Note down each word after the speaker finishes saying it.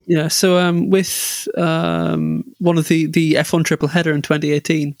Yeah, so with one of the F1 triple header in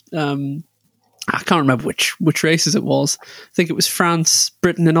 2018, I can't remember which races it was. I think it was France,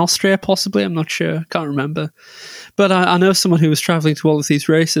 Britain, and Austria, possibly. I'm not sure. Can't remember. But I know someone who was traveling to all of these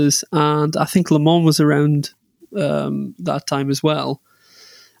races, and I think Le Mans was around that time as well.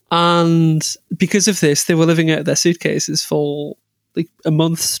 And because of this, they were living out of their suitcases for like a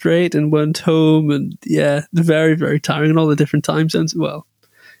month straight and weren't home. And yeah, very, very tiring in all the different time zones. Well,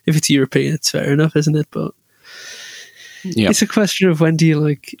 if it's European, it's fair enough, isn't it? But it's a question of when do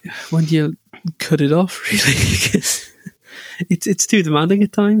you cut it off, really? Because it's too demanding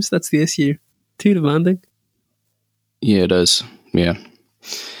at times. That's the issue. Too demanding. Yeah, it is. Yeah.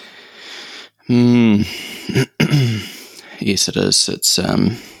 Yes, it is. It's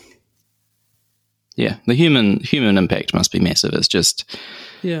the human impact must be massive. It's just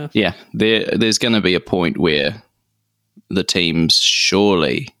there's going to be a point where the teams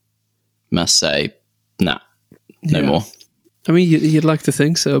surely must say, nah, no more. I mean, you'd like to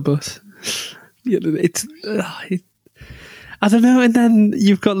think so, but it's I don't know. And then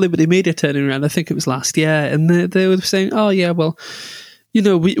you've got Liberty Media turning around. I think it was last year, and they were saying, "Oh yeah, well,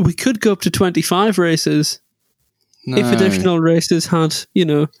 we could go up to 25 races if additional races had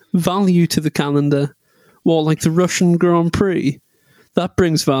value to the calendar. Well, like the Russian Grand Prix, that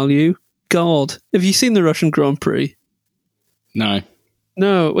brings value. God, have you seen the Russian Grand Prix? No,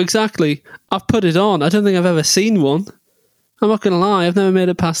 exactly. I've put it on. I don't think I've ever seen one. I'm not going to lie. I've never made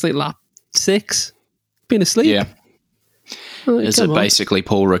it past like lap 6. Been asleep. Yeah. Is it basically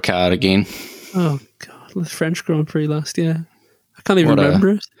Paul Ricard again? Oh, God. The French Grand Prix last year. I can't even remember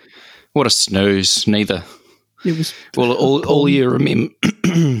it. What a snooze. Neither. It was... Well, all you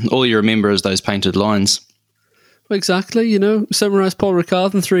remember is those painted lines. Exactly. Summarise Paul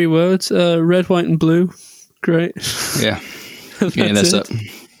Ricard in 3 words. Red, white and blue. Great. Yeah. That's it.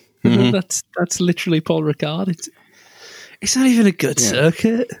 Mm-hmm. That's literally Paul Ricard. It's not even a good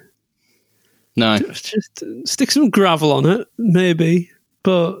circuit. No. Just stick some gravel on it, maybe,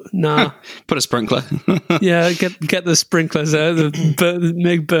 but nah. Put a sprinkler. Yeah, get the sprinklers out,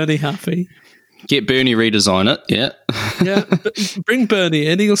 make Bernie happy. Get Bernie redesign it, yeah. Yeah, bring Bernie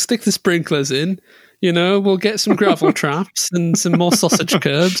in, he'll stick the sprinklers in, we'll get some gravel traps and some more sausage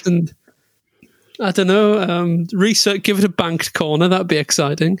curbs and, I don't know, give it a banked corner, that'd be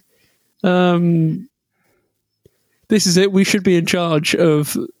exciting. This is it. We should be in charge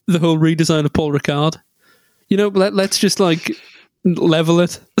of the whole redesign of Paul Ricard. Let's just level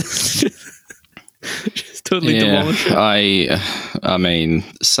it. Just totally demolish it. I mean,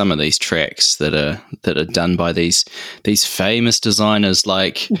 some of these tracks that are done by these famous designers,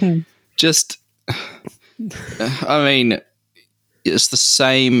 just, I mean, it's the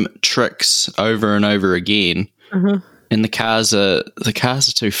same tricks over and over again, and the cars are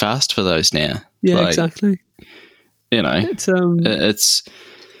too fast for those now. Yeah, exactly. It's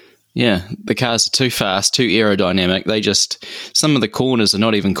the cars are too fast, too aerodynamic. Some of the corners are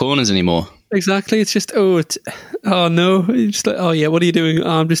not even corners anymore. Exactly. It's just no. It's just like, oh yeah, what are you doing?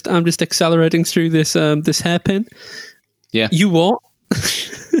 I'm just accelerating through this hairpin. Yeah. You what?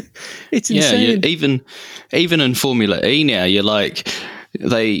 It's insane. Yeah, even in Formula E now, you're like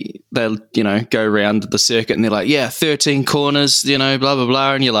they'll go around the circuit and they're like, 13 corners, blah blah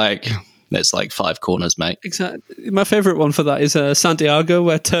blah, and you're like, that's like 5 corners, mate. Exactly. My favourite one for that is Santiago,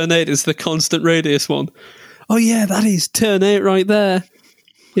 where turn 8 is the constant radius one. Oh yeah, that is turn 8 right there.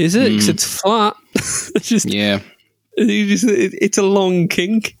 Is it? Because it's flat. It's just it's a long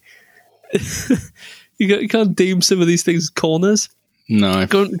kink. You can't deem some of these things corners. No.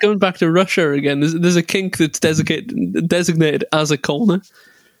 Going back to Russia again, there's a kink that's designated as a corner.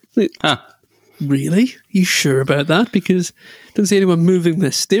 Really? You sure about that? Because I don't see anyone moving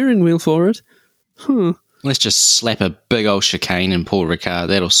their steering wheel for it. Let's just slap a big old chicane in Paul Ricard.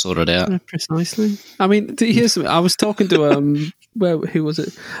 That'll sort it out. Precisely. I mean, here's something. I was talking to who was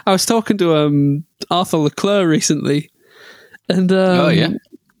it? I was talking to Arthur Leclerc recently, and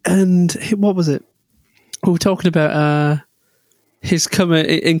and what was it? We were talking about his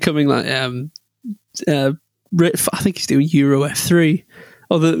incoming I think he's doing Euro F3.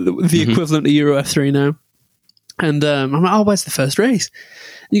 Or the equivalent of Euro F3 now. And I'm like, where's the first race?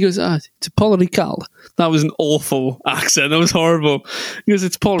 And he goes, it's Paul Ricard. That was an awful accent. That was horrible. He goes,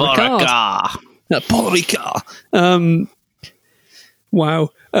 it's Paul Ricard. Paul Ricard. Wow.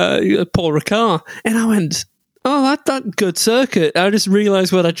 Paul Ricard. And I went, that good circuit. I just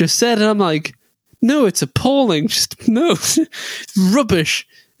realised what I just said. And I'm like, no, it's appalling. Just, no, it's rubbish.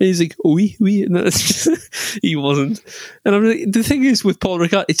 And he's like, oui. No, he wasn't. And I'm like, the thing is with Paul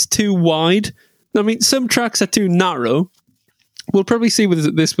Ricard, it's too wide. I mean, some tracks are too narrow, we'll probably see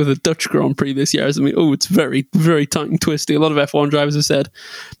with this with a Dutch Grand Prix this year. I mean, it's very, very tight and twisty. A lot of F1 drivers have said,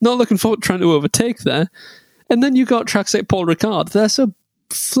 not looking forward to trying to overtake there. And then you got tracks like Paul Ricard. They're so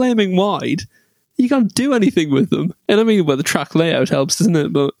flaming wide, you can't do anything with them. And I mean, well, the track layout helps, doesn't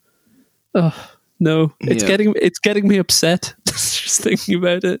it? But no, it's getting me upset just thinking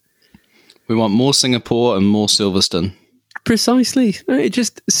about it. We want more Singapore and more Silverstone. Precisely. It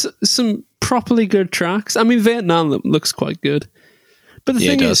just some properly good tracks. I mean, Vietnam looks quite good. But the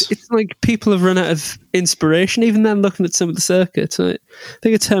thing is, it's like people have run out of inspiration, even then looking at some of the circuits. I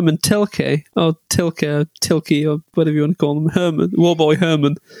think it's Herman Tilke, or Tilke, or whatever you want to call him, Herman, Warboy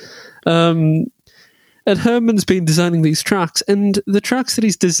Herman. And Herman's been designing these tracks, and the tracks that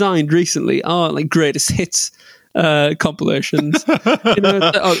he's designed recently are like greatest hits compilations.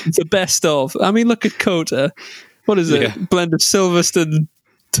 The best of. I mean, look at Kota. What is it? Yeah. Blend of Silverstone,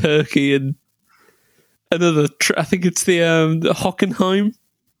 Turkey, and another. I think it's the Hockenheim.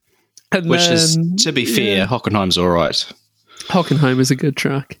 Which is, to be fair, Hockenheim's all right. Hockenheim is a good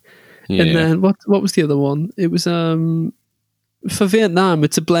track. Yeah. And then what was the other one? It was for Vietnam.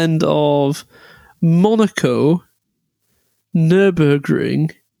 It's a blend of Monaco,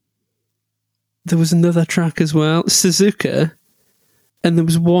 Nürburgring. There was another track as well, Suzuka, and there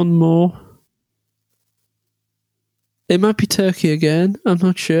was one more. It might be Turkey again. I'm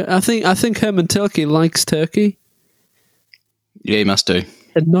not sure. I think Herman Tilke likes Turkey. Yeah, he must do.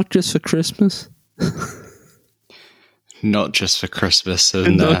 And not just for Christmas. Not just for Christmas.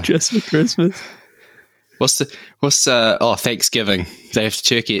 And not just for Christmas. What's Thanksgiving. They have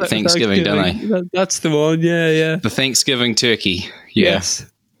turkey at Thanksgiving, don't they? That's the one, yeah. The Thanksgiving turkey. Yeah.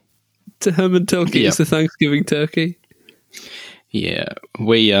 Yes. To Herman Tilke is the Thanksgiving turkey. Yeah.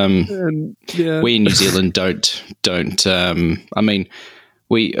 We in New Zealand don't I mean,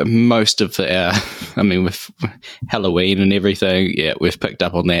 most of with Halloween and everything, we've picked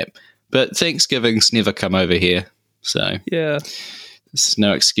up on that. But Thanksgiving's never come over here. So yeah. There's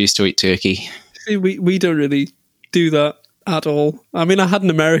no excuse to eat turkey. We don't really do that at all. I mean, I had an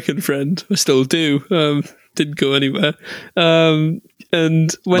American friend. I still do. Didn't go anywhere. And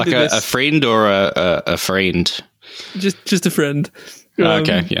when like a friend or a friend? Just a friend.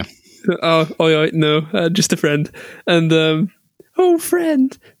 Okay, yeah. No, just a friend. And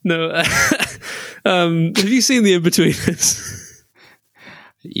friend. No. Have you seen The In-Betweeners?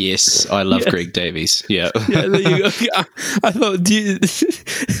 Yes, I love Greg Davies. Yeah. Yeah, there you go. I thought,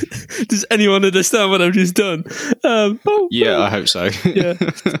 does anyone understand what I've just done? I hope so. Yeah.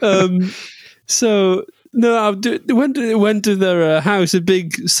 So, no, I went to their house, a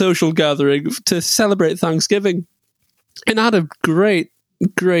big social gathering to celebrate Thanksgiving. And I had a great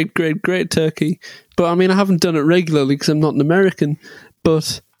turkey. But, I mean, I haven't done it regularly because I'm not an American.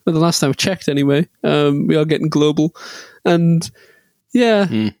 But the last time I checked anyway, we are getting global. And yeah,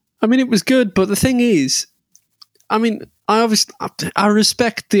 I mean, it was good, but the thing is, I mean, I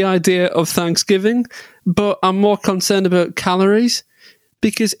respect the idea of Thanksgiving, but I'm more concerned about calories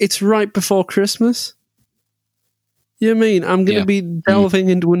because it's right before Christmas. You know what I mean? I'm going to be delving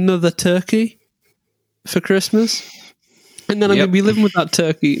into another turkey for Christmas, and then I'm going to be living with that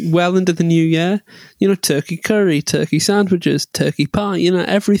turkey well into the new year. You know, turkey curry, turkey sandwiches, turkey pie, you know,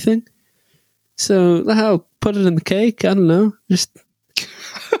 everything. So, hell, put it in the cake. I don't know, just...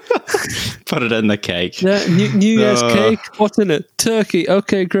 Put it in the cake. Yeah, New Year's cake. What's in it? Turkey.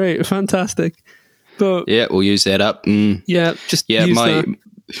 Okay, great, fantastic. But yeah, we'll use that up. Yeah, just use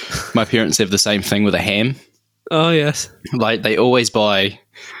my parents have the same thing with a ham. Oh yes, like they always buy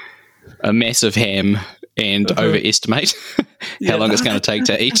a massive ham and overestimate how long it's going to take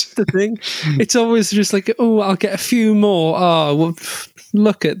to eat. That's the thing. It's always just like, I'll get a few more. Oh, well,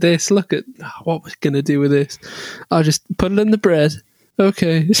 look at this. Look at what we're going to do with this. I'll just put it in the bread.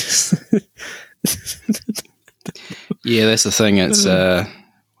 Okay. Yeah, that's the thing. It's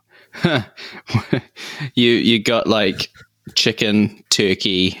you got like chicken,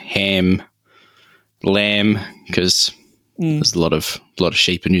 turkey, ham, lamb, because there's a lot of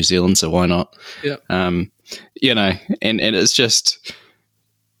sheep in New Zealand, so why not? Yeah. You know, and it's just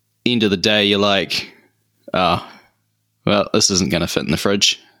end of the day, you're like, well, this isn't going to fit in the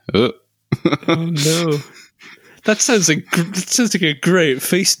fridge. Oh no. That sounds like a great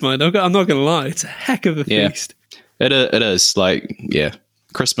feast, man. I'm not going to lie. It's a heck of a feast. It is. Like,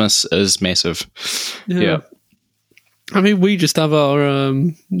 Christmas is massive. Yeah. I mean, we just have our...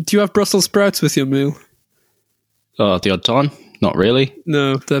 do you have Brussels sprouts with your meal? Oh, the odd time? Not really.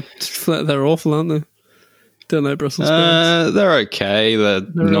 No, they're awful, aren't they? Don't like Brussels sprouts. They're okay. They're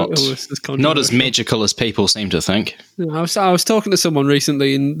not this is not as controversial. magical as people seem to think. I was talking to someone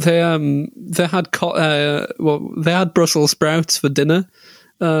recently, and they had they had Brussels sprouts for dinner,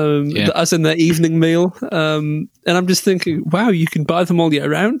 as in their evening meal. And I'm just thinking, wow, you can buy them all year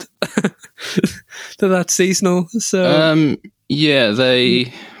round. They're that seasonal. So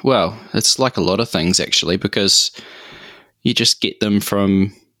it's like a lot of things actually, because you just get them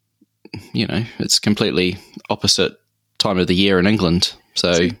from, it's completely opposite time of the year in England.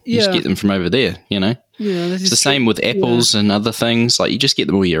 So you just get them from over there, Yeah, It's the same with apples and other things. Like, you just get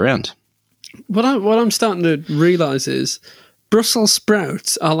them all year round. What I'm starting to realise is Brussels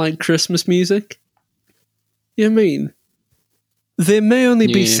sprouts are like Christmas music. You know what I mean? They may only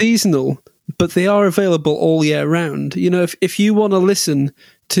be seasonal, but they are available all year round. If you want to listen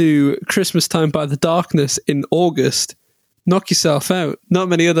to Christmas Time by the Darkness in August, knock yourself out. Not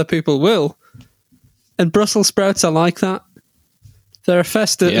many other people will. And Brussels sprouts are like that. They're a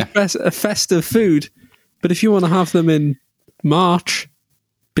festive food. But if you want to have them in March,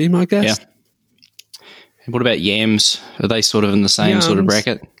 be my guest. Yeah. What about yams? Are they sort of in the same sort of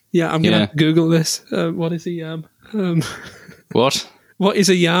bracket? Yeah, I'm going to Google this. What is a yam? What? What is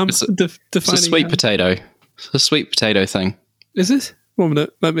a yam? It's a sweet potato. It's a sweet potato thing. Is it? 1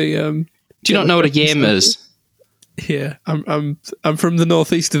 minute. Let me. Do you not know what a yam is? Yeah, I'm from the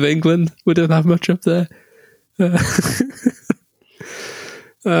northeast of England. We don't have much up there. Do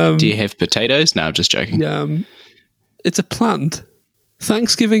you have potatoes? No, I'm just joking. Yam. It's a plant.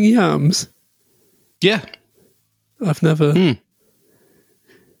 Thanksgiving yams. Yeah. I've never.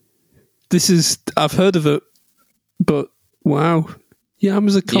 I've heard of it, but wow,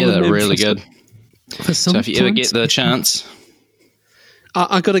 yams are common. Yeah, they're really good. So if you ever get the chance,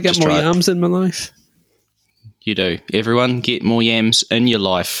 I got to get more yams in my life. You do. Everyone, get more yams in your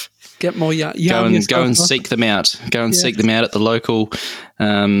life. Get more Go and seek them out. Go and seek them out at the local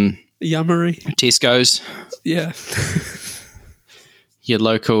Yammery. Tesco's. Yeah. Your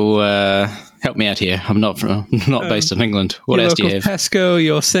local. Help me out here. I'm not based in England. What else do you have? Tesco,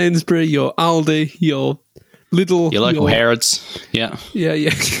 your Sainsbury, your Aldi, your Lidl, your local Harrods. Yeah. Yeah.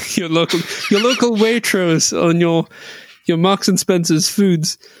 your local Waitrose on your Marks and Spencer's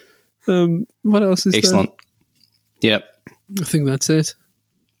foods. What else is excellent? Yep. I think that's it.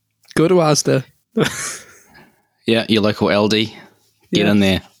 Go to Asda. Yeah, your local Aldi. Get in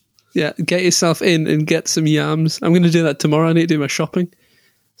there. Yeah, get yourself in and get some yams. I'm going to do that tomorrow. I need to do my shopping.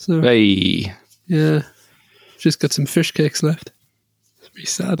 So, hey. Yeah. Just got some fish cakes left. It's pretty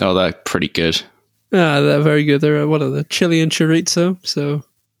sad. Oh, they're pretty good. They're very good. They're, what are they? Chili and chorizo. So.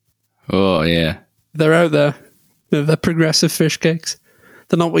 Oh, yeah. They're out there. They're progressive fish cakes.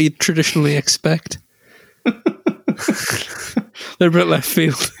 They're not what you'd traditionally expect. They're a bit left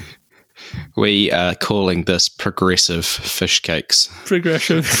field. We are calling this progressive fish cakes.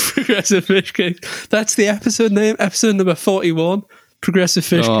 Progressive fish cakes. That's the episode name. Episode number 41. Progressive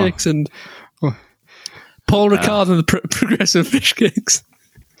fish cakes, and Paul Ricard and the progressive fish cakes.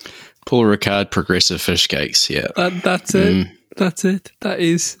 Paul Ricard, progressive fish cakes. Yeah, that's it. That's it. That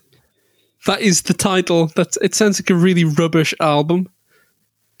is the title. It sounds like a really rubbish album.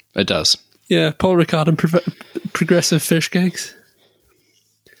 It does. Yeah, Paul Ricard and progressive fish cakes,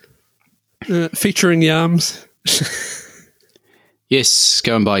 featuring yams. Yes,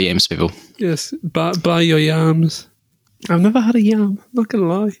 go and buy yams, people. Yes, buy your yams. I've never had a yam, not going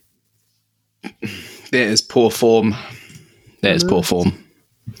to lie. That is poor form. That is poor form.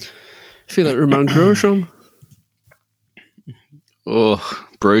 I feel like Romain Grosjean. Oh,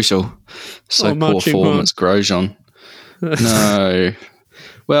 brutal. So poor form, it's Grosjean. No.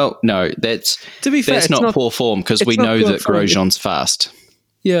 Well, no, that's not poor form, because we know that Grosjean's fast.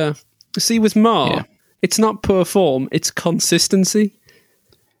 Yeah. See, with it's not poor form, it's consistency.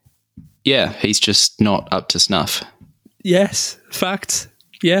 Yeah, he's just not up to snuff. Yes, facts.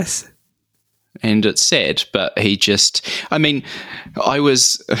 Yes. And it's sad, but I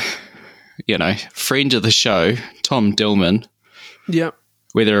was, friend of the show, Tom Dillman. Yeah.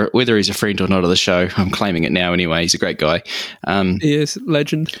 Whether he's a friend or not of the show, I'm claiming it now anyway. He's a great guy. He is,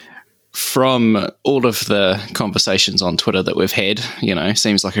 legend. From all of the conversations on Twitter that we've had,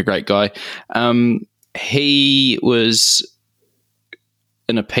 seems like a great guy. He was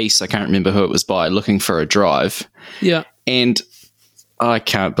in a piece, I can't remember who it was by, looking for a drive. Yeah. And I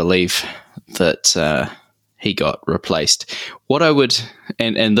can't believe that he got replaced. What I would,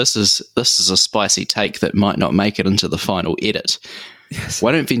 and this is a spicy take that might not make it into the final edit. Yes.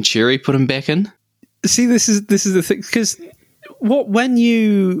 Why don't Venturi put him back in? See, this is the thing, because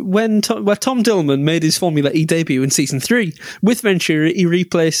when Tom Dillman made his Formula E debut in season 3 with Venturi, he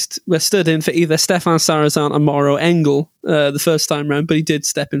stood in for either Stefan Sarazan or Mauro Engel the first time round, but he did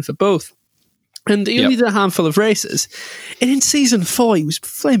step in for both. And he only did a handful of races. And in season 4, he was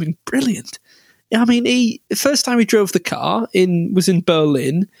flaming brilliant. I mean, the first time he drove the car was in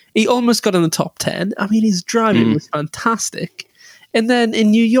Berlin. He almost got in the top 10. I mean, his driving was fantastic. And then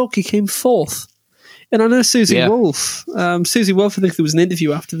in New York, he came 4th. And I know Susie Wolff, I think there was an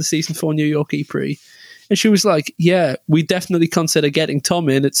interview after the season 4 New York E-Prix. And she was like, yeah, we definitely consider getting Tom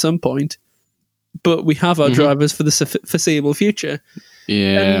in at some point, but we have our drivers for the foreseeable future.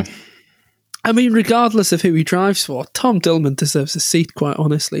 Yeah. And, I mean, regardless of who he drives for, Tom Dillman deserves a seat, quite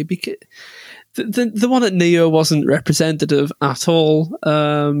honestly, because the one at Neo wasn't representative at all.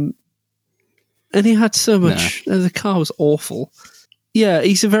 And he had so much... The car was awful. Yeah,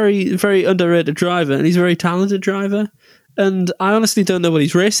 he's a very, very underrated driver, and he's a very talented driver. And I honestly don't know what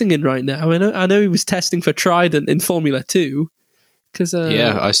he's racing in right now. I know he was testing for Trident in Formula 2. I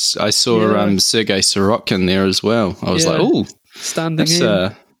saw Sergei Sorokin there as well. I was like, oh, standing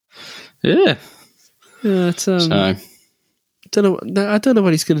in. Yeah. It's, I don't know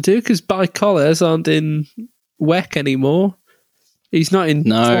what he's going to do, because Bike-Collars aren't in WEC anymore. He's not in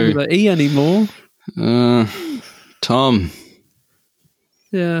Formula E anymore. Tom.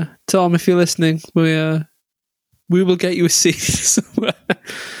 Yeah, Tom, if you're listening, we will get you a seat somewhere.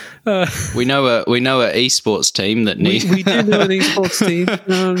 We know a esports team that needs. We do know an esports team.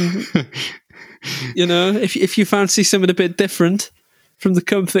 If you fancy something a bit different from the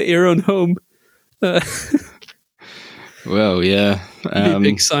comfort of your own home. Well, yeah, it'd be a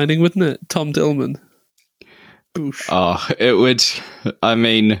big signing, wouldn't it? Tom Dillman. Boosh. Oh, it would. I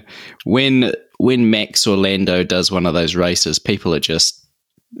mean, when Max Orlando does one of those races, people are just.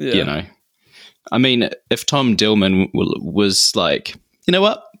 Yeah. I mean, if Tom Dillman was like, you know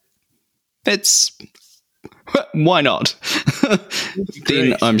what, why not?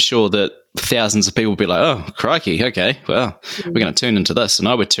 Then I'm sure that thousands of people would be like, oh, crikey, okay, well, we're going to tune into this, and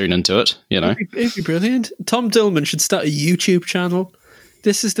I would tune into it, It'd be brilliant. Tom Dillman should start a YouTube channel.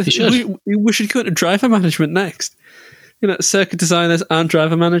 This is we should go to driver management next. Circuit designers and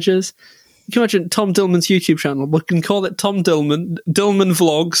driver managers. Can you imagine Tom Dillman's YouTube channel? We can call it Tom Dillman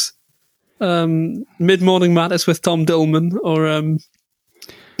Vlogs, Mid-Morning Matters with Tom Dillman, or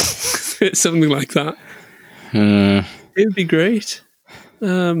something like that. It would be great.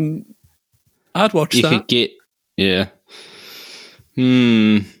 I'd watch that. Could get,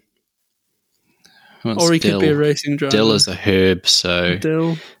 or he could be a racing driver. Dill is a herb, so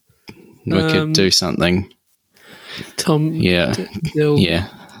Dill. We could do something. Tom. Yeah. Dill. Yeah.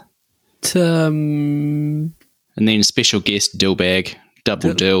 And then special guest Dillbag,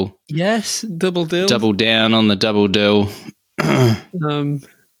 double dill. Yes, double dill. Double down on the double dill.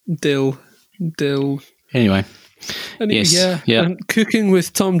 Dill. Anyway. Yes. Yeah. And cooking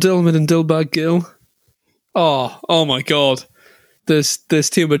with Tom Dillman and Dillbag Gill. Oh my God. There's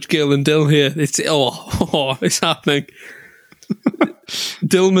too much Gill and Dill here. It's happening.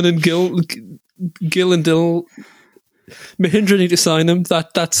 Dillman and Gill and Dill. Mahindra need to sign him.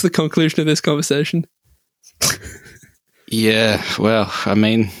 That's the conclusion of this conversation. Yeah, well, I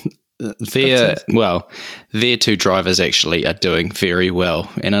mean, their two drivers actually are doing very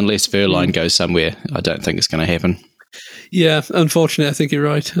well, and unless Verline goes somewhere, I don't think it's going to happen. Yeah, unfortunately, I think you're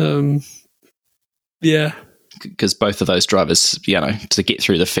right. Yeah, because both of those drivers, to get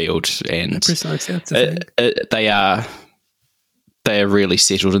through the field, and precisely, they are really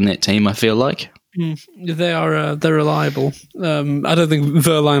settled in that team. I feel like. They are. They're reliable. I don't think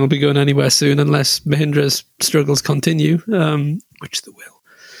Verline will be going anywhere soon unless Mahindra's struggles continue, which they will.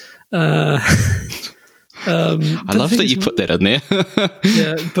 I love that you put that in there.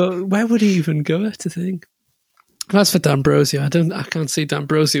 Yeah, but where would he even go? To think. As for D'Ambrosio, I can't see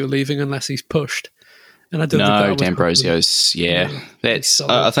D'Ambrosio leaving unless he's pushed. And I don't think D'Ambrosio's. That's.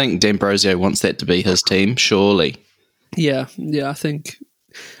 I think D'Ambrosio wants that to be his team. Surely. Yeah. I think.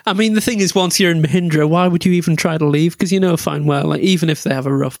 I mean, the thing is, once you're in Mahindra, why would you even try to leave? Because fine well, like, even if they have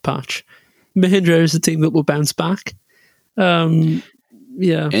a rough patch, Mahindra is a team that will bounce back.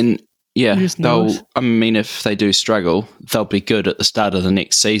 Yeah. And if they do struggle, they'll be good at the start of the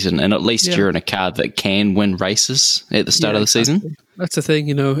next season, and at least you're in a car that can win races at the start of the season. That's the thing,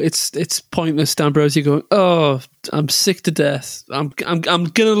 it's pointless. D'Ambrosio going, oh, I'm sick to death. I'm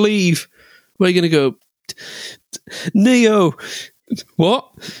gonna leave. Where are you gonna go? Neo. What?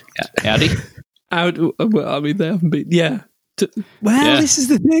 Audi? Well, I mean, they haven't been. Yeah. This is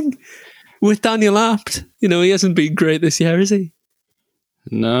the thing with Daniel Abt. He hasn't been great this year, is he?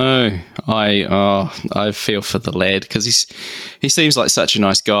 No, I feel for the lad because he seems like such a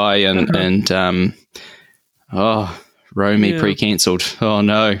nice guy, and Romy pre-cancelled. Oh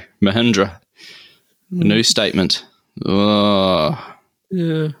no, Mahindra, a new statement. Oh,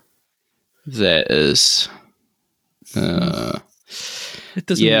 Yeah, that is. it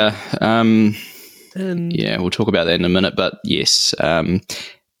doesn't. Yeah, And yeah, we'll talk about that in a minute. But yes,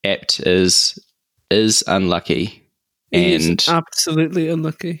 Apt is unlucky, and absolutely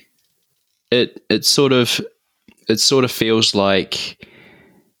unlucky. it sort of feels like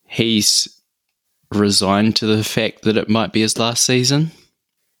he's resigned to the fact that it might be his last season.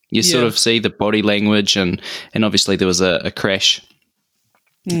 You sort of see the body language, and obviously there was a crash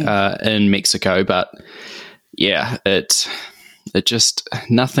in Mexico, but yeah, it just,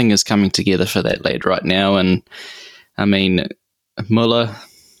 nothing is coming together for that lad right now. And I mean, Muller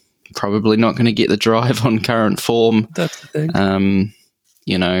probably not going to get the drive on current form. That's the thing.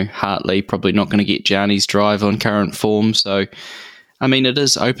 Hartley probably not going to get Gianni's drive on current form. So, I mean, it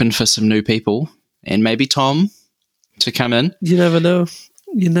is open for some new people, and maybe Tom to come in. You never know.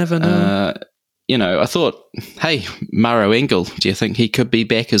 I thought, hey, Mauro Engel, do you think he could be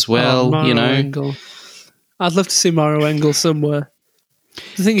back as well? Engel. I'd love to see Mauro Engel somewhere.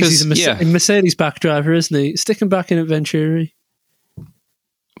 The thing is, he's a Mercedes back driver, isn't he? Stick him back in at Venturi.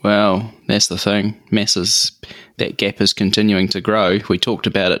 Well, that's the thing. That gap is continuing to grow. We talked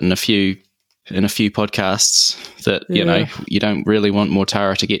about it in a few podcasts that, you don't really want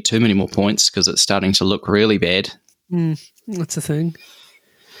Mortara to get too many more points because it's starting to look really bad. That's the thing.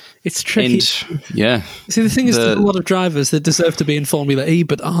 It's tricky. And, yeah. See, the thing is, there's a lot of drivers that deserve to be in Formula E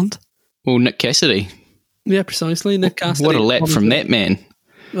but aren't. Well, Nick Cassidy. Yeah, precisely. Nick Cassidy. What a lap from that man.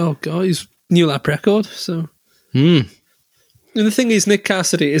 Oh, God, he's new lap record. So. And the thing is, Nick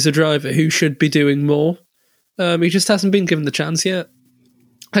Cassidy is a driver who should be doing more. He just hasn't been given the chance yet.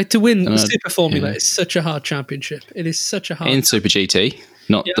 Like, to win Super Formula is such a hard championship. It is such a hard. And Super GT,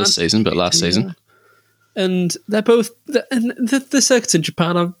 not this season, but last season. And they're both. The circuits in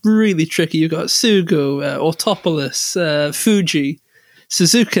Japan are really tricky. You've got Sugo, Autopolis, Fuji,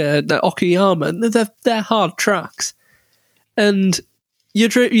 Suzuka, Okayama. They're hard tracks, and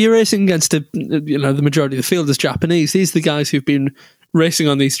you're racing against the majority of the field is Japanese. These are the guys who've been racing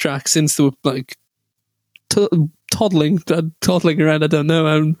on these tracks since they were like toddling around. I don't know,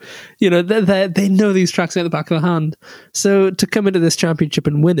 and they know these tracks at the back of their hand. So to come into this championship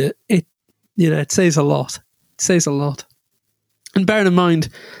and win it, it says a lot. It says a lot. And bearing in mind,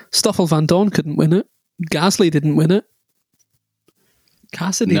 Stoffel Van Dorn couldn't win it. Gasly didn't win it.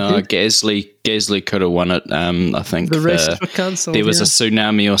 Cassidy did. Gasly could have won it. I think the races were cancelled. There was a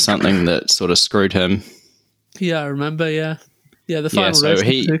tsunami or something that sort of screwed him. Yeah, I remember, yeah. Yeah, the final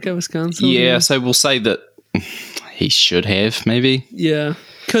race was cancelled. Yeah, so we'll say that he should have, maybe. Yeah,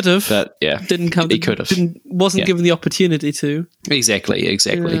 could have. But, yeah, didn't come. He could have. Wasn't given the opportunity to. Exactly.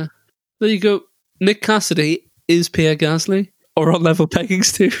 Yeah. There you go. Nick Cassidy is Pierre Gasly, or on level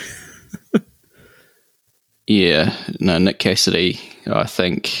peggings too. Yeah, no, Nick Cassidy, I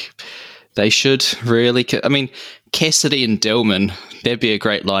think they should really. I mean, Cassidy and Dillman, that'd be a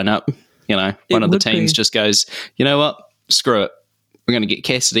great lineup. One of the teams just goes, you know what, screw it. We're going to get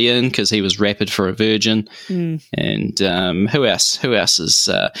Cassidy in because he was rapid for a Virgin. And who else? Who else is?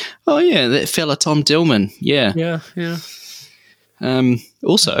 That fella Tom Dillman. Yeah. Yeah.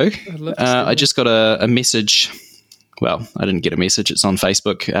 Also, I just got a message. Well, I didn't get a message. It's on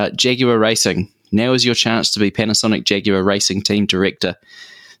Facebook. Jaguar Racing. Now is your chance to be Panasonic Jaguar Racing Team Director.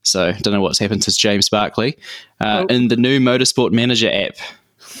 So, I don't know what's happened to James Barkley. In the new Motorsport Manager app,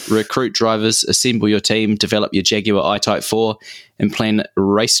 recruit drivers, assemble your team, develop your Jaguar I-Type 4, and plan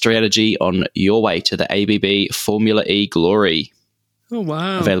race strategy on your way to the ABB Formula E glory. Oh,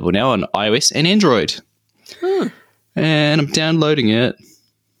 wow. Available now on iOS and Android. Huh. And I'm downloading it.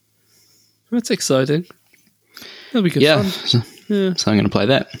 That's exciting. That'll be good fun. Yeah. So I'm going to play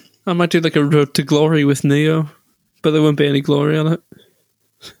that. I might do like a Road to Glory with Neo, but there won't be any glory on it.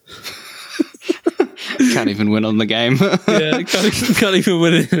 Can't even win on the game. Yeah, can't even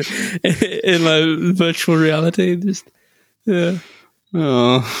win it in like virtual reality. Just what's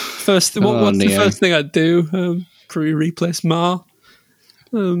the first thing I'd do? Probably replace Ma.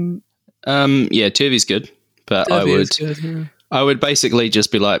 Turvey's good, but I would basically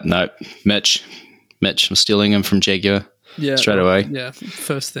just be like, no, Mitch, I'm stealing him from Jaguar. Yeah, straight away. Yeah,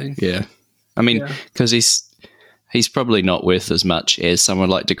 first thing. Yeah, I mean, because he's probably not worth as much as someone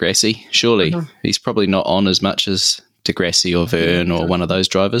like Degrassi. Surely he's probably not on as much as Degrassi or Verne or one of those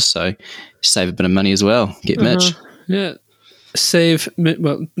drivers. So save a bit of money as well. Get Mitch. Yeah,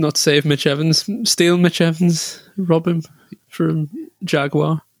 not save Mitch Evans. Steal Mitch Evans. Rob him. from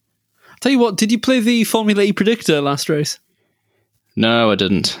Jaguar. Tell you what, did you play the Formula E predictor last race? No, I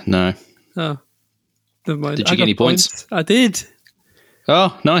didn't. No. Oh, never mind. Did you get any points? I did.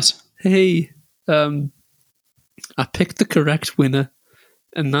 Oh, nice. Hey, I picked the correct winner,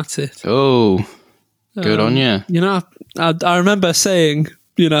 and that's it. Oh, good on you. You know, I remember saying,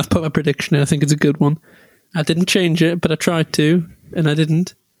 you know, I've put my prediction in. I think it's a good one. I didn't change it, but I tried to, and I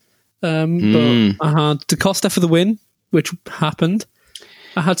didn't. But I had DaCosta for the win, which happened.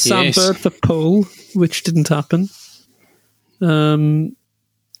 I had Sam Bird for pole, which didn't happen.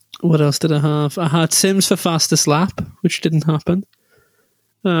 What else did I have? I had Sims for fastest lap, which didn't happen.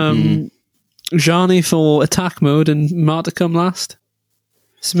 Jani for attack mode and Mar to come last.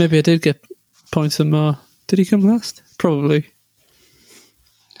 So maybe I did get points for Mar. Did he come last? Probably.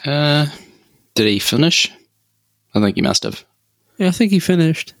 Did he finish? I think he must have. Yeah, I think he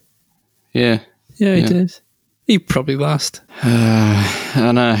finished. Yeah. Yeah, he did. He probably last. I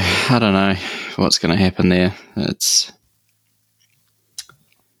don't know what's going to happen there.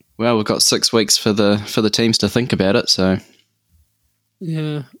 Well, we've got 6 weeks for the teams to think about it. So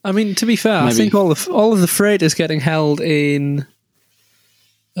yeah, I mean, to be fair, maybe. I think all of the freight is getting held in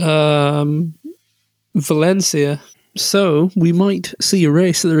Valencia, so we might see a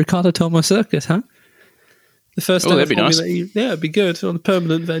race at the Ricardo Tormo Circuit, huh? The first time that'd be nice. Yeah, it'd be good on a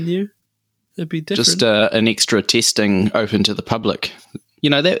permanent venue. It'd be different. Just an extra testing open to the public. You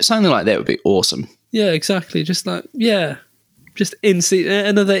know, something like that would be awesome. Yeah, exactly. Just like just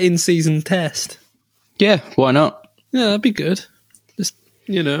another in-season test. Yeah, why not? Yeah, that'd be good. Just,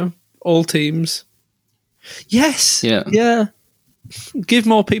 you know, all teams. Yes. Yeah. Give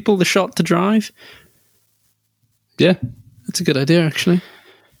more people the shot to drive. Yeah. That's a good idea, actually.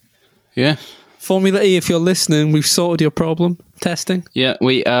 Yeah. Formula E, if you're listening, we've sorted your problem. Testing. Yeah,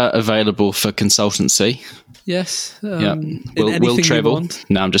 we are available for consultancy. Yes. We'll travel.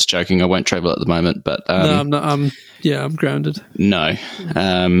 No, I'm just joking. I won't travel at the moment, but no, I'm not. I'm grounded. No.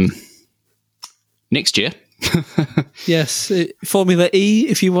 Next year. Yes, Formula E.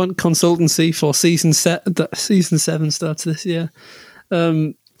 If you want consultancy for season 7 starts this year.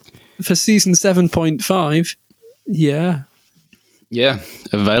 For season 7.5, yeah,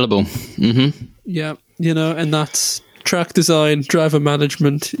 available. Mm-hmm. Yeah, you know, and that's track design, driver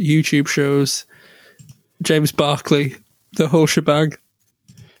management, YouTube shows, James Barkley, the whole shebang.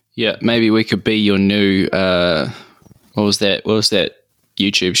 Yeah, maybe we could be your new. What was that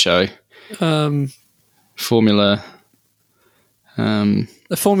YouTube show? Formula. The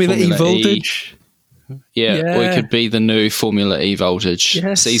Formula E Voltage. Yeah, we could be the new Formula E Voltage.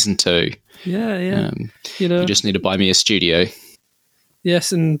 Yes. Season 2. Yeah. You know, you just need to buy me a studio.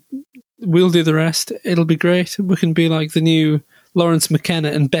 Yes, and we'll do the rest. It'll be great. We can be like the new Lawrence McKenna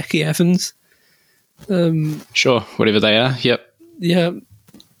and Becky Evans. Sure, whatever they are. Yep. Yeah.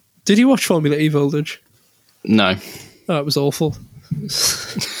 Did you watch Formula E Voltage? No. Oh, it was awful.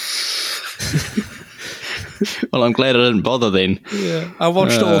 Well, I'm glad I didn't bother then. Yeah, I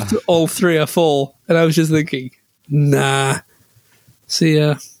watched all 3 or 4, and I was just thinking, nah. So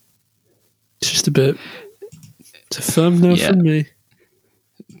yeah, it's just a bit. It's a firm no from me.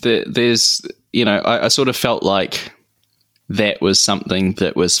 There's, you know, I sort of felt like that was something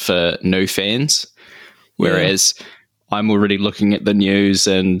that was for new fans, whereas I'm already looking at the news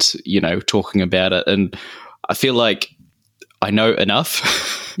and, you know, talking about it, and I feel like I know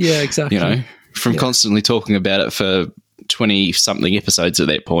enough. Yeah, exactly. You know, from constantly talking about it for 20-something episodes at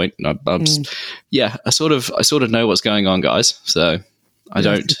that point. I'm just, I sort of know what's going on, guys. So I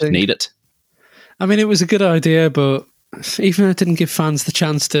don't need it. I mean, it was a good idea, but even it didn't give fans the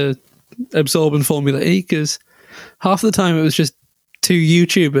chance to absorb in Formula E, because half the time it was just 2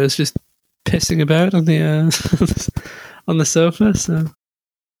 YouTubers just pissing about on the on the sofa. So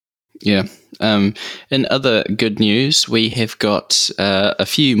yeah. In other good news, we have got a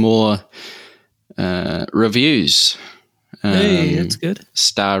few more reviews. Hey, that's good.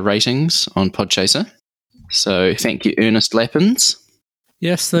 Star ratings on Podchaser. So thank you, Ernest Lappins.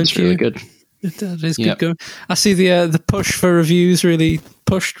 Yes, thank you. Really good. That is good going. I see the push for reviews really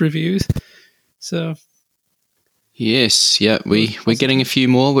pushed reviews. So yes, we're getting a few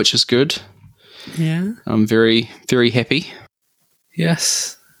more, which is good. Yeah, I'm very, very happy.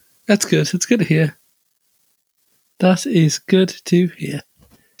 Yes, that's good. It's good to hear. That is good to hear.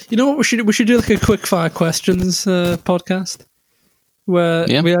 You know what we should do, like a quick fire questions podcast where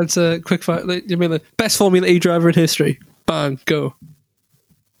we answer quick fire. You mean the best Formula E driver in history? Bang, go.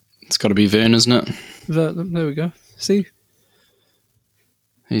 It's got to be Verne, isn't it? There we go. See,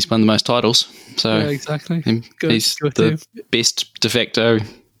 he's won the most titles, so yeah, exactly. He's the best de facto.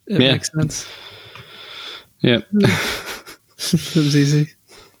 It makes sense. Yeah. That was easy.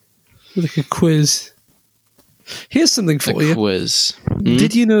 Like a quiz. Here's something for you. Quiz.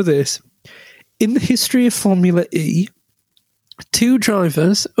 Did you know this? In the history of Formula E,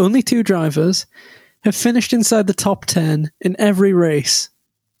 only two drivers, have finished inside the top 10 in every race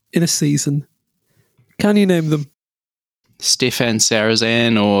in a season. Can you name them? Stefan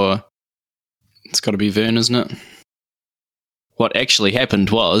Sarazan, or it's got to be Vern, isn't it? What actually happened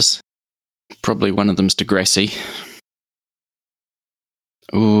was probably one of them's Degrassi.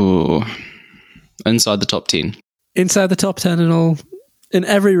 Ooh, inside the top 10. Inside the top 10 in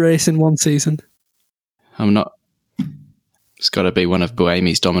every race in one season. I'm not. It's got to be one of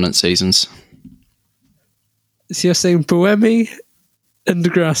Buemi's dominant seasons. So you're saying Buemi and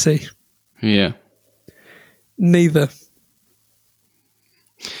Degrassi? Yeah. Neither.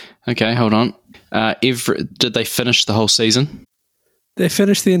 Okay, hold on. Did they finish the whole season? They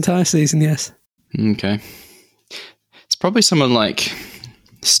finished the entire season, yes. Okay. It's probably someone like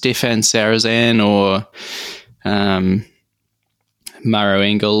Stefan Sarazan or Mauro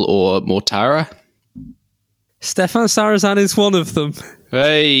Engel or Mortara. Stefan Sarazan is one of them.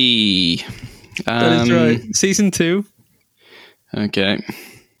 Hey! That is right. Season 2. Okay.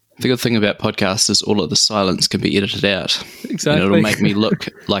 The good thing about podcasts is all of the silence can be edited out. Exactly. And it'll make me look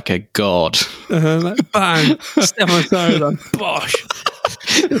like a god. Like, bang! Stefan Sarazan. Bosh!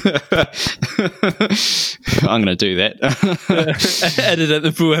 I'm going to do that. Edit out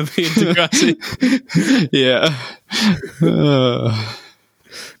the Buemi and Degrassi. Yeah.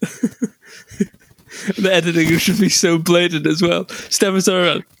 The editing should be so blatant as well. Stefan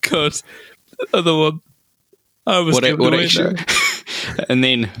Sarazan, cut. Other one. I was what actually, and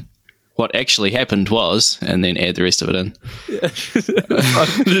then what actually happened was, and then add the rest of it in. Yeah.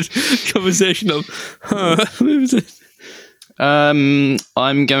 5-minute conversation of, what was it?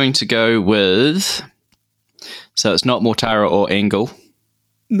 I'm going to go with. So it's not Mortara or Engel.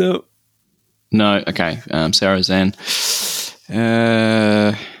 No. No. Okay. Sarazan.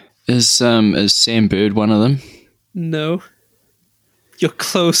 Is Sam Bird one of them? No. You're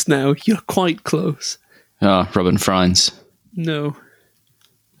close now. You're quite close. Oh, Robin Frines. No.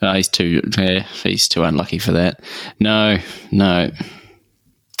 Oh, he's too unlucky for that. No. Not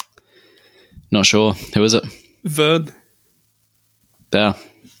sure. Who is it? Vern. There.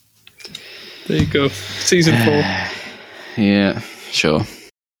 There you go. Season 4. Yeah, sure.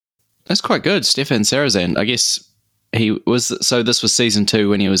 That's quite good. Stefan Sarazan. I guess he was. So this was season 2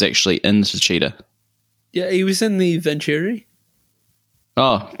 when he was actually in Techeetah. Yeah, he was in the Venturi.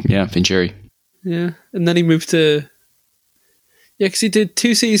 Oh, yeah, Venturi. Yeah, and then he moved to... Yeah, because he did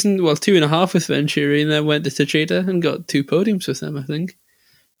 2.5 with Venturi, and then went to Techeetah and got 2 podiums with them, I think.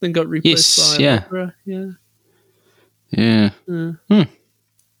 Then got replaced by Opera. Yeah. Yeah. Yeah,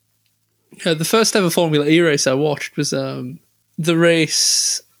 the first ever Formula E race I watched was the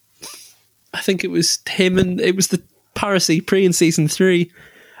race... I think it was it was the Paris E-Prix in season 3.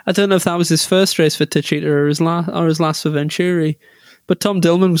 I don't know if that was his first race for Techeetah or his last for Venturi. But Tom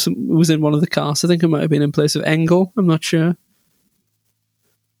Dillman was in one of the cars. I think it might have been in place of Engel. I'm not sure.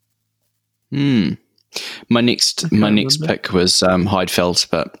 My next pick was Heidfeld,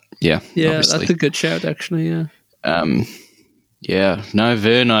 but yeah. Yeah, obviously. That's a good shout, actually, yeah. Yeah, no,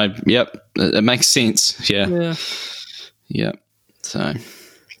 Vern, it makes sense. Yeah. Yeah. So,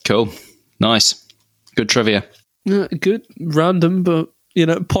 cool. Nice. Good trivia. Yeah, good. Random, but,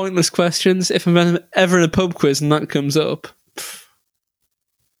 pointless questions. If I'm ever in a pub quiz and that comes up...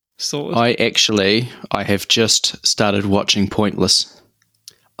 Sorted. I have just started watching Pointless.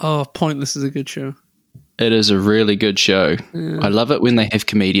 Oh, Pointless is a good show. It is a really good show. Yeah. I love it when they have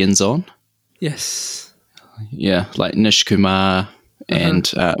comedians on. Yes. Yeah, like Nish Kumar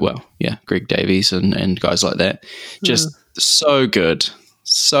and, Greg Davies and guys like that. Just so good.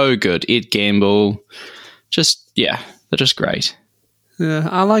 So good. Ed Gamble. They're just great. Yeah,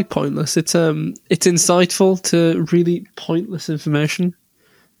 I like Pointless. It's insightful to really pointless information.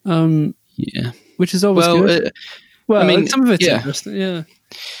 Which is always good. Some of it's interesting, yeah.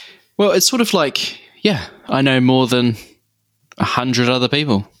 Well, it's sort of like, I know more than 100 other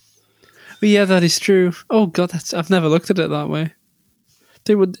people. But yeah, that is true. Oh God, I've never looked at it that way.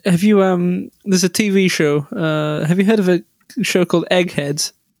 Have you? There's a TV show. Have you heard of a show called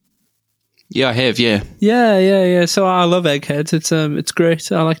Eggheads? Yeah, I have. Yeah. Yeah. So I love Eggheads. It's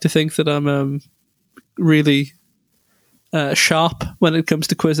great. I like to think that I'm really sharp when it comes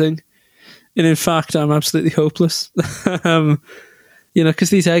to quizzing, and in fact, I'm absolutely hopeless. Because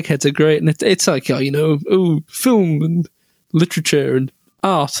these eggheads are great, and it's like film and literature and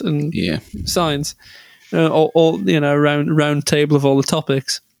art and science, all round table of all the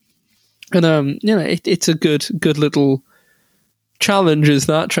topics, and it's a good little challenge is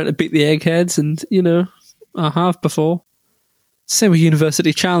that, trying to beat the eggheads, and, I have before. Same with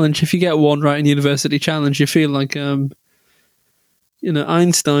University Challenge. If you get one right in University Challenge, you feel like,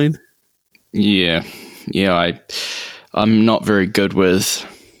 Einstein. Yeah. I'm not very good with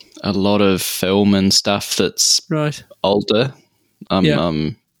a lot of film and stuff that's right older.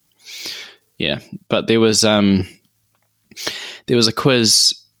 Yeah. But there was a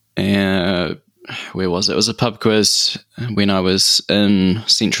quiz. Where was it? It was a pub quiz when I was in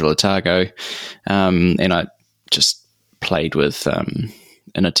Central Otago, and I just played with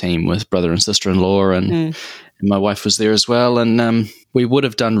in a team with brother and sister-in-law, and my wife was there as well. And we would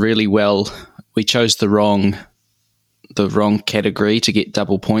have done really well. We chose the wrong category to get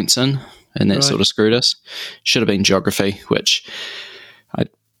double points in, and that sort of screwed us. Should have been geography, which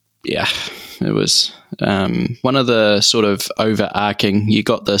it was one of the sort of overarching. You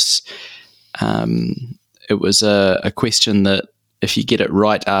got this. It was a question that if you get it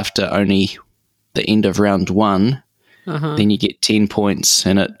right after only the end of round one, then you get 10 points,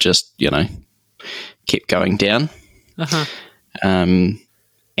 and it just kept going down.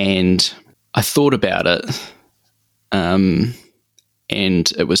 And I thought about it, and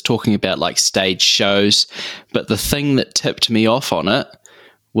it was talking about like stage shows, but the thing that tipped me off on it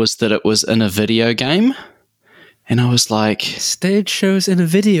was that it was in a video game, and I was like, stage shows in a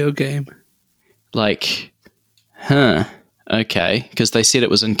video game. Like, okay, because they said it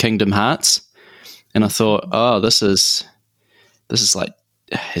was in Kingdom Hearts, and I thought, oh, this is like,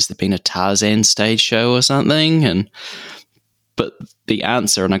 has there been a Tarzan stage show or something? But the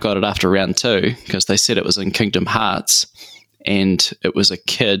answer, and I got it after round 2, because they said it was in Kingdom Hearts, and it was a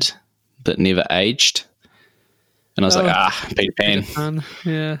kid that never aged. And I was like, Peter Pan.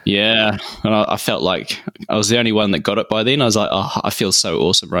 Yeah. And I felt like I was the only one that got it by then. I was like, I feel so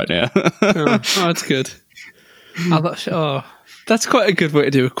awesome right now. That's good. That's quite a good way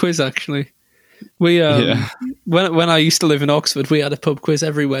to do a quiz, actually. We when I used to live in Oxford, we had a pub quiz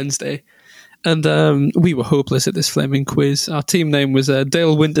every Wednesday, and we were hopeless at this flaming quiz. Our team name was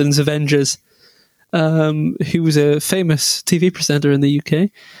Dale Winton's Avengers, who was a famous TV presenter in the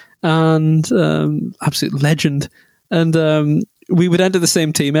UK. And absolute legend. And we would enter the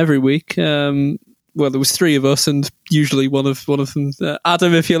same team every week. Well, there was 3 of us, and usually one of them.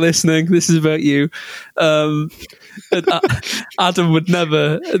 Adam, if you're listening, this is about you. Adam would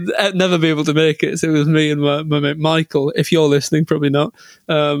never be able to make it. So it was me and my mate Michael. If you're listening, probably not.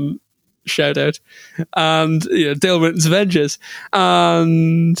 Shout out. And Dale Winton's Avengers.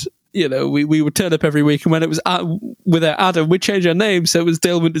 And we would turn up every week, and when it was without Adam, we'd change our name, so it was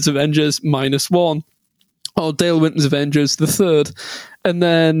Dale Winton's Avengers -1, or Dale Winton's Avengers the Third, and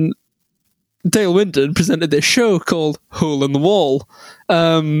then Dale Winton presented this show called Hole in the Wall.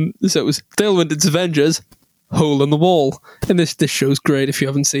 So it was Dale Winton's Avengers, Hole in the Wall, and this show's great if you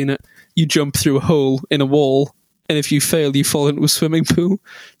haven't seen it. You jump through a hole in a wall, and if you fail, you fall into a swimming pool.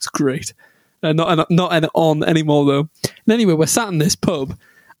 It's great. Not on anymore though. And anyway, we're sat in this pub.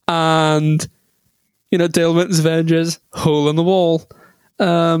 And, Dale Winton's Avengers, Hole in the Wall.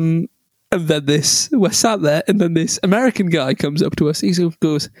 And then we're sat there, and then this American guy comes up to us. He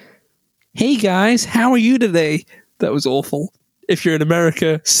goes, "Hey guys, how are you today?" That was awful. If you're in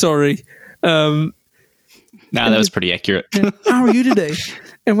America, sorry. That was pretty accurate. How are you today?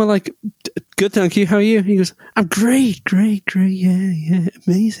 And we're like, "Good, thank you. How are you?" He goes, "I'm great. Yeah,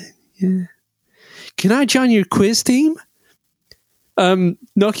 amazing. Yeah. Can I join your quiz team?"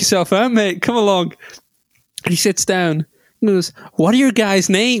 Knock yourself out, mate. Come along. And he sits down and goes, "What are your guys'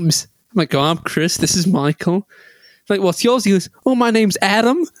 names?" I'm like, "Oh, I'm Chris. This is Michael." Like, "What's yours?" He goes, "Oh, my name's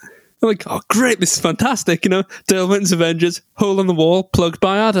Adam." I'm like, "Oh, great. This is fantastic. Dale Winton's Avengers, Hole in the Wall, plugged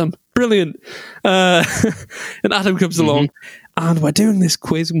by Adam. Brilliant." And Adam comes along, and we're doing this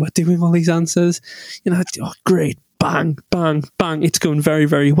quiz, and we're doing all these answers. Oh, great. Bang, bang, bang. It's going very,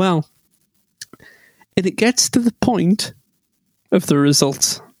 very well. And it gets to the point of the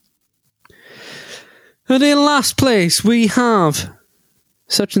results. And in last place, we have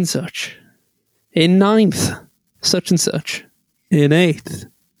such and such. In 9th, such and such. In 8th,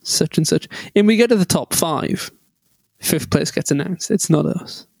 such and such. And we get to the top 5. 5th place gets announced. It's not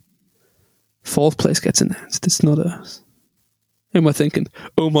us. 4th place gets announced. It's not us. And we're thinking,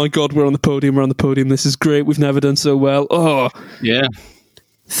 oh my God, we're on the podium. This is great. We've never done so well. Oh. Yeah.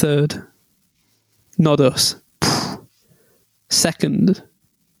 3rd, not us. 2nd,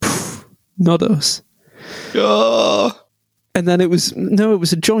 not us. Oh. And then it was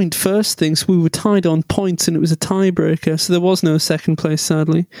a joint first thing, so we were tied on points, and it was a tiebreaker, so there was no 2nd place,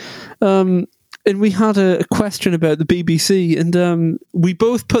 sadly. And we had a question about the BBC, and we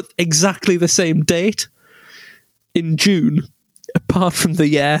both put exactly the same date in June, apart from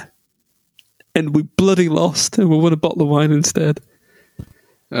the and we bloody lost, and we won a bottle of wine instead.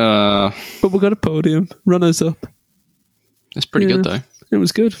 But we got a podium, runners up. It's pretty good though. It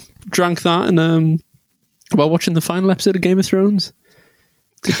was good. Drank that, and while watching the final episode of Game of Thrones,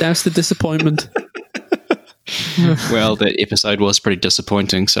 to douse the disappointment. Well, that episode was pretty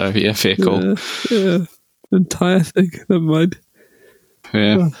disappointing, so yeah, fair call. Yeah. Entire thing, never mind.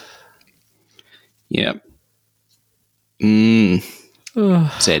 Yeah. Yeah.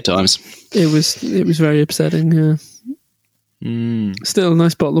 Sad times. It was very upsetting, yeah. Still a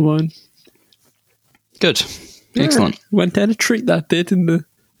nice bottle of wine. Good. Excellent. Went down a treat that did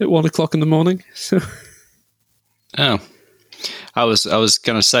at 1 o'clock in the morning. So Oh. I was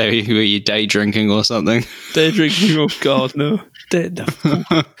gonna say, were you day drinking or something? day drinking, oh god, no.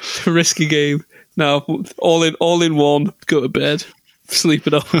 Risky game. No, all in one, go to bed, sleep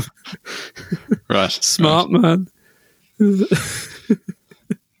it off. Right. Smart man.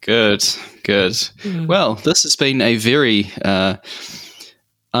 Good. Well, this has been a very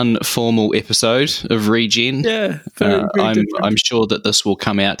informal episode of Regen. Yeah, very I'm sure that this will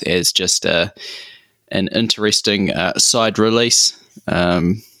come out as just an interesting side release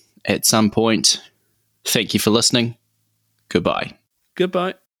at some point. Thank you for listening. Goodbye.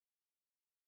 Goodbye.